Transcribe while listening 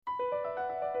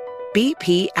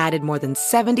BP added more than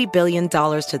 $70 billion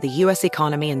to the U.S.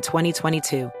 economy in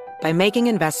 2022 by making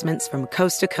investments from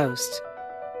coast to coast.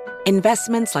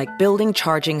 Investments like building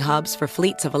charging hubs for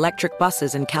fleets of electric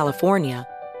buses in California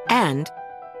and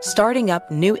starting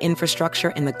up new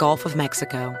infrastructure in the Gulf of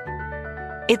Mexico.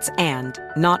 It's and,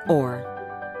 not or.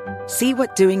 See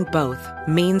what doing both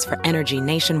means for energy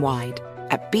nationwide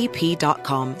at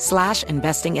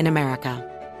bp.com/investing in America.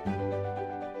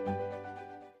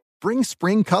 Bring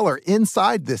spring color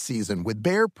inside this season with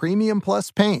Behr Premium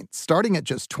Plus paint, starting at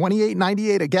just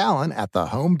 $28.98 a gallon at the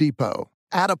Home Depot.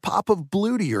 Add a pop of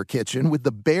blue to your kitchen with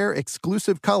the Behr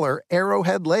exclusive color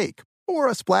Arrowhead Lake, or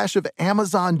a splash of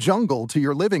Amazon Jungle to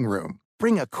your living room.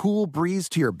 Bring a cool breeze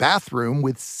to your bathroom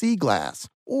with Sea Glass,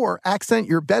 or accent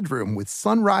your bedroom with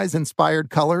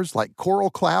sunrise-inspired colors like Coral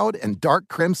Cloud and Dark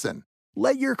Crimson.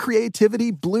 Let your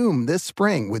creativity bloom this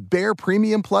spring with Behr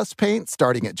Premium Plus paint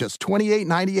starting at just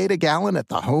 $28.98 a gallon at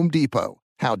the Home Depot.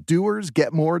 How doers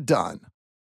get more done.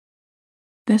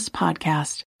 This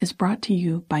podcast is brought to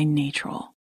you by Natrol.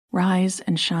 Rise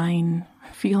and shine,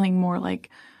 feeling more like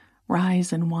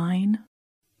rise and wine.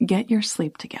 Get your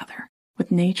sleep together with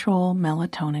Natrol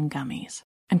melatonin gummies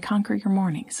and conquer your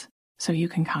mornings so you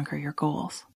can conquer your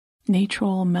goals.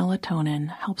 Natrol melatonin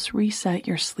helps reset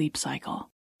your sleep cycle.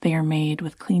 They are made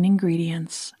with clean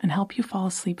ingredients and help you fall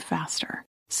asleep faster,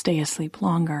 stay asleep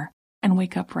longer, and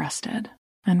wake up rested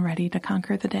and ready to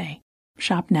conquer the day.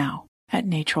 Shop now at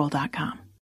Natrol.com.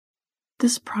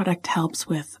 This product helps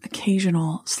with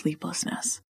occasional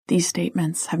sleeplessness. These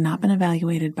statements have not been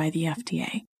evaluated by the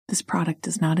FDA. This product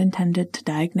is not intended to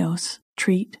diagnose,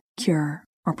 treat, cure,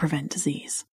 or prevent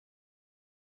disease.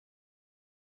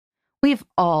 We've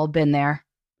all been there.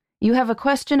 You have a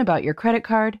question about your credit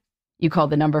card, you call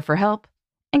the number for help,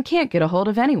 and can't get a hold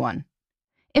of anyone.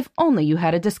 If only you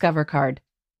had a Discover card.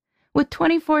 With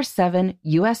 24/7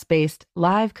 US-based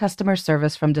live customer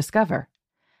service from Discover,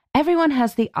 everyone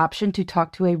has the option to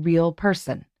talk to a real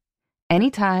person.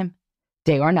 Anytime,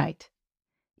 day or night.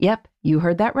 Yep, you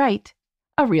heard that right.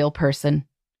 A real person.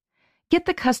 Get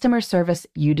the customer service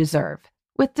you deserve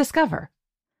with Discover.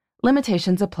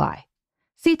 Limitations apply.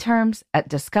 See terms at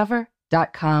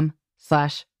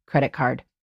discover.com/creditcard.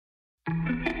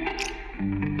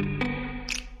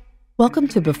 Welcome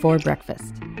to Before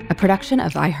Breakfast, a production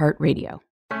of iHeartRadio.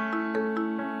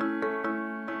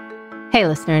 Hey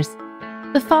listeners,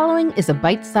 the following is a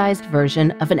bite-sized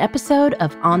version of an episode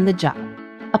of On the Job,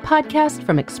 a podcast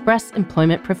from Express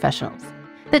Employment Professionals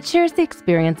that shares the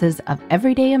experiences of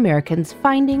everyday Americans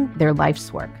finding their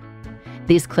life's work.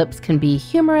 These clips can be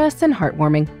humorous and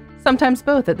heartwarming, sometimes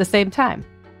both at the same time,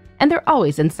 and they're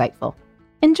always insightful.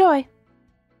 Enjoy!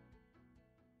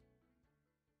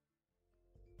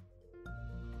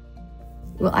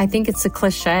 Well, I think it's a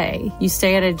cliche. You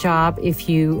stay at a job if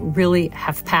you really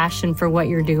have passion for what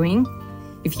you're doing,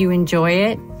 if you enjoy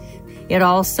it. It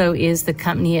also is the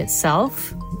company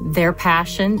itself, their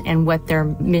passion and what their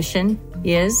mission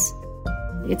is.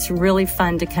 It's really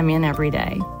fun to come in every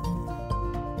day.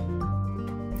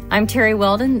 I'm Terry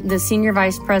Weldon, the Senior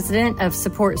Vice President of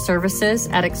Support Services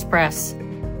at Express.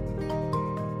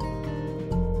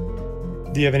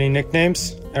 Do you have any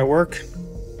nicknames at work?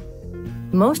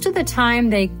 Most of the time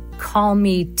they call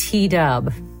me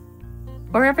T-Dub.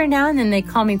 Or every now and then they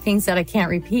call me things that I can't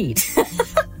repeat.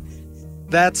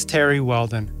 That's Terry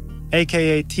Weldon,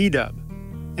 aka T-Dub.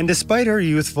 And despite her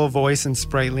youthful voice and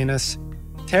sprightliness,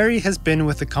 Terry has been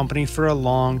with the company for a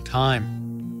long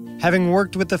time. Having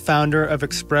worked with the founder of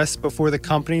Express before the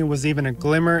company was even a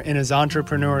glimmer in his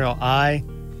entrepreneurial eye,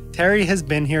 Terry has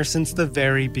been here since the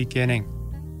very beginning.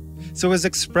 So as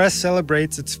Express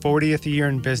celebrates its 40th year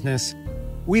in business,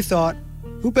 we thought,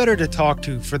 who better to talk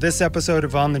to for this episode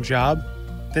of On the Job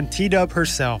than T-Dub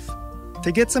herself,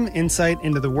 to get some insight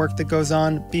into the work that goes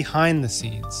on behind the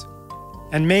scenes.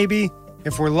 And maybe,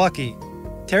 if we're lucky,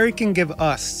 Terry can give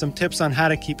us some tips on how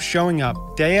to keep showing up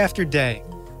day after day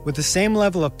with the same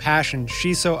level of passion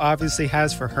she so obviously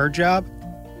has for her job,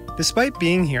 despite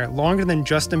being here longer than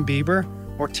Justin Bieber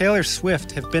or Taylor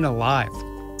Swift have been alive.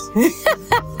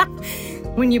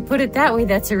 When you put it that way,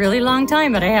 that's a really long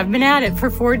time, but I have been at it for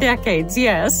 4 decades,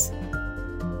 yes.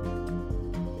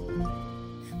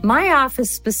 My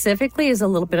office specifically is a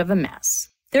little bit of a mess.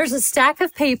 There's a stack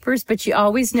of papers, but you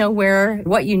always know where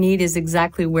what you need is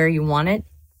exactly where you want it.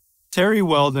 Terry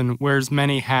Weldon wears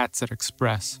many hats at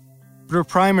Express, but her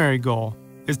primary goal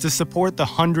is to support the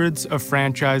hundreds of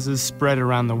franchises spread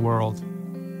around the world.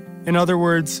 In other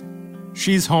words,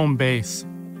 she's home base,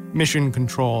 mission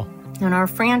control. And our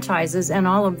franchises and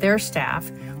all of their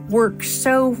staff work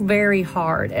so very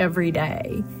hard every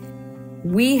day.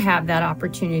 we have that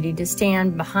opportunity to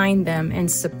stand behind them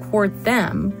and support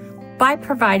them by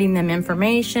providing them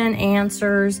information,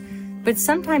 answers, but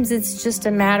sometimes it's just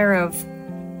a matter of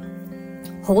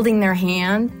holding their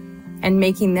hand and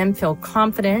making them feel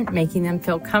confident, making them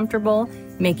feel comfortable,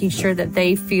 making sure that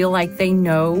they feel like they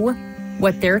know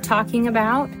what they're talking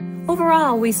about.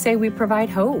 Overall, we say we provide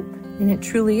hope, and it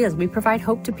truly is. We provide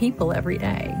hope to people every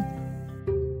day.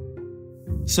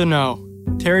 So no,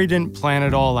 Terry didn't plan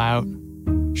it all out.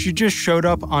 She just showed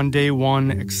up on day one,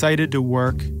 excited to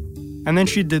work, and then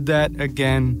she did that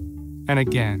again and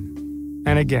again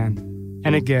and again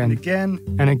and again and again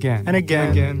and again and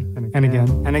again and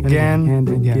again and again and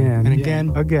again and again and again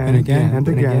and again and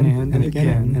again and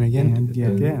again and again and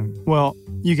again. Well,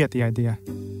 you get the idea.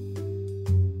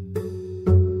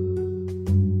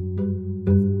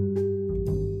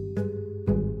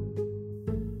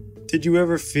 Did you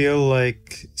ever feel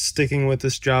like sticking with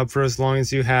this job for as long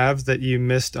as you have that you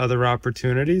missed other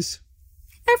opportunities?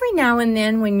 Every now and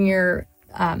then when you're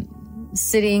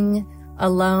sitting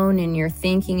alone and you're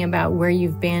thinking about where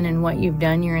you've been and what you've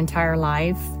done your entire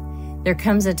life, there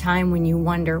comes a time when you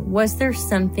wonder, was there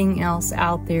something else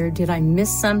out there? Did I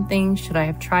miss something? Should I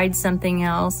have tried something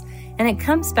else? And it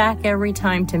comes back every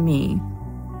time to me.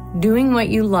 Doing what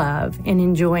you love and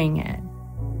enjoying it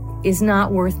is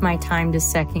not worth my time to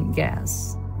second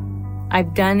guess.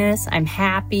 I've done this. I'm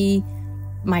happy.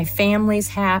 My family's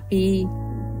happy.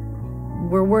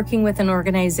 We're working with an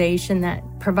organization that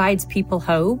provides people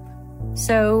hope.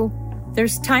 So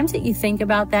there's times that you think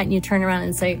about that and you turn around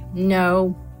and say, no,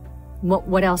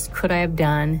 what else could I have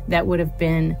done that would have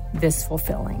been this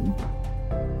fulfilling?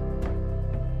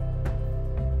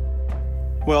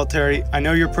 Well, Terry, I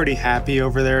know you're pretty happy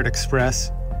over there at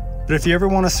Express, but if you ever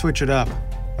want to switch it up,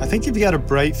 I think you've got a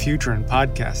bright future in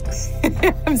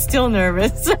podcasting. I'm still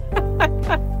nervous.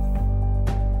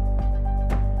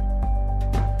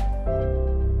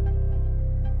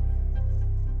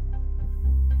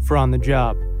 For On the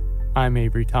Job, I'm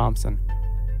Avery Thompson.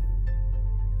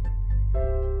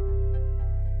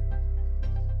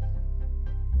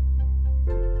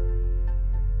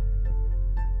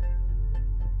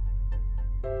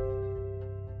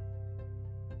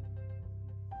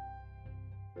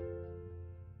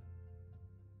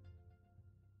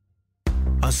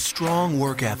 A strong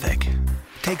work ethic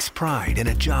takes pride in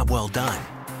a job well done.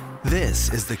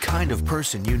 This is the kind of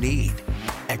person you need.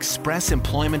 Express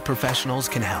Employment Professionals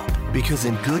can help because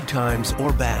in good times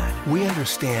or bad, we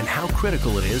understand how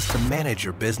critical it is to manage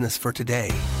your business for today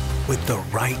with the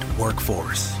right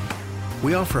workforce.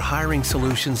 We offer hiring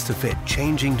solutions to fit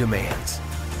changing demands.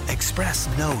 Express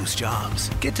knows jobs.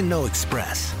 Get to know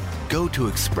Express. Go to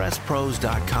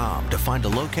expresspros.com to find a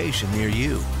location near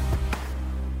you.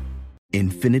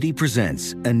 Infiniti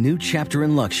presents a new chapter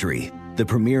in luxury, the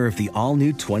premiere of the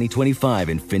all-new 2025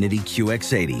 Infiniti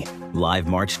QX80, live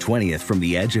March 20th from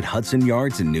the Edge at Hudson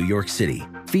Yards in New York City,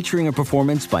 featuring a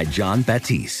performance by Jon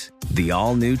Batiste. The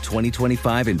all-new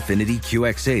 2025 Infiniti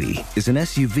QX80 is an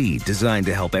SUV designed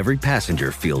to help every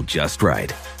passenger feel just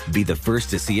right. Be the first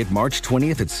to see it March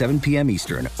 20th at 7 p.m.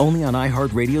 Eastern, only on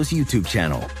iHeartRadio's YouTube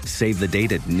channel. Save the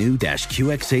date at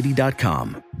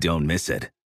new-QX80.com. Don't miss it.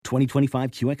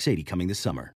 2025 QX80 coming this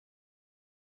summer.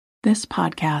 This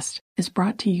podcast is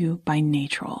brought to you by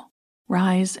Natrol.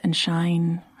 Rise and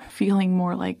shine, feeling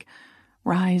more like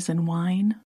rise and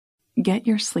wine. Get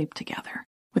your sleep together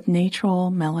with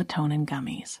Natrol melatonin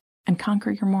gummies and conquer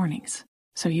your mornings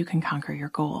so you can conquer your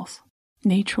goals.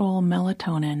 Natrol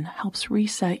melatonin helps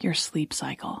reset your sleep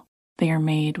cycle. They are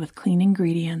made with clean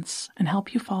ingredients and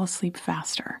help you fall asleep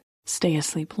faster, stay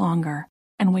asleep longer,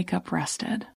 and wake up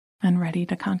rested and ready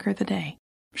to conquer the day.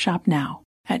 Shop now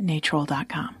at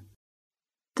Natrol.com.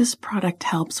 This product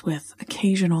helps with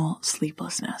occasional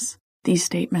sleeplessness. These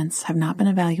statements have not been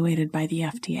evaluated by the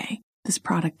FDA. This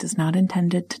product is not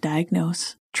intended to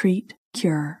diagnose, treat,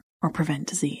 cure, or prevent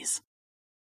disease.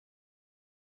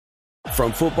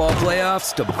 From football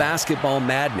playoffs to basketball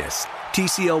madness,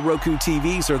 TCL Roku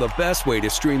TVs are the best way to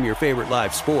stream your favorite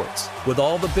live sports. With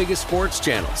all the biggest sports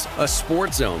channels, a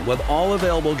sports zone with all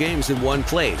available games in one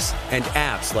place, and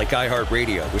apps like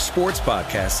iHeartRadio with sports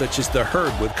podcasts such as The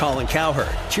Herd with Colin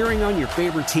Cowherd. Cheering on your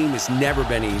favorite team has never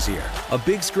been easier. A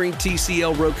big screen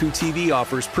TCL Roku TV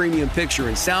offers premium picture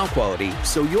and sound quality,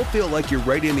 so you'll feel like you're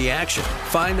right in the action.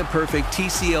 Find the perfect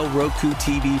TCL Roku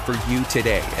TV for you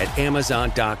today at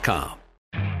Amazon.com.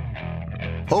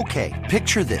 Okay,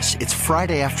 picture this. It's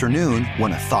Friday afternoon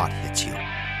when a thought hits you.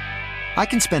 I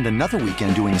can spend another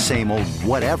weekend doing the same old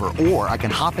whatever, or I can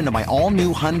hop into my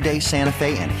all-new Hyundai Santa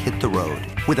Fe and hit the road.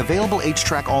 With available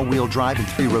H-Track all-wheel drive and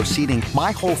 3-row seating,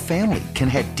 my whole family can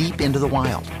head deep into the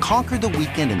wild. Conquer the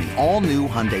weekend in the all-new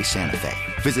Hyundai Santa Fe.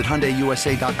 Visit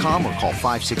HyundaiUSA.com or call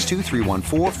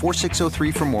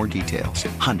 562-314-4603 for more details.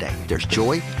 Hyundai, there's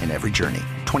joy in every journey.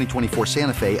 2024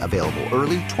 Santa Fe, available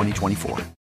early 2024.